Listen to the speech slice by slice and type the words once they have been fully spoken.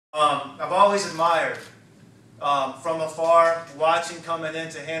I've always admired, from afar, watching coming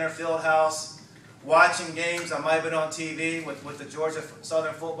into Hanner Fieldhouse, watching games. I might have been on TV with the Georgia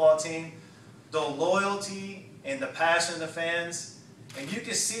Southern football team. The loyalty and the passion of the fans, and you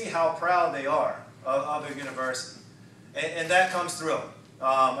can see how proud they are of their university. And that comes through.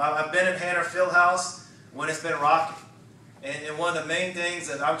 I've been in Hanner Fieldhouse when it's been rocky. And one of the main things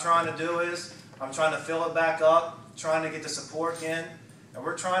that I'm trying to do is I'm trying to fill it back up, trying to get the support in, and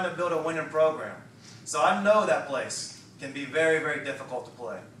we're trying to build a winning program. So I know that place can be very, very difficult to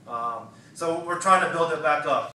play. So we're trying to build it back up.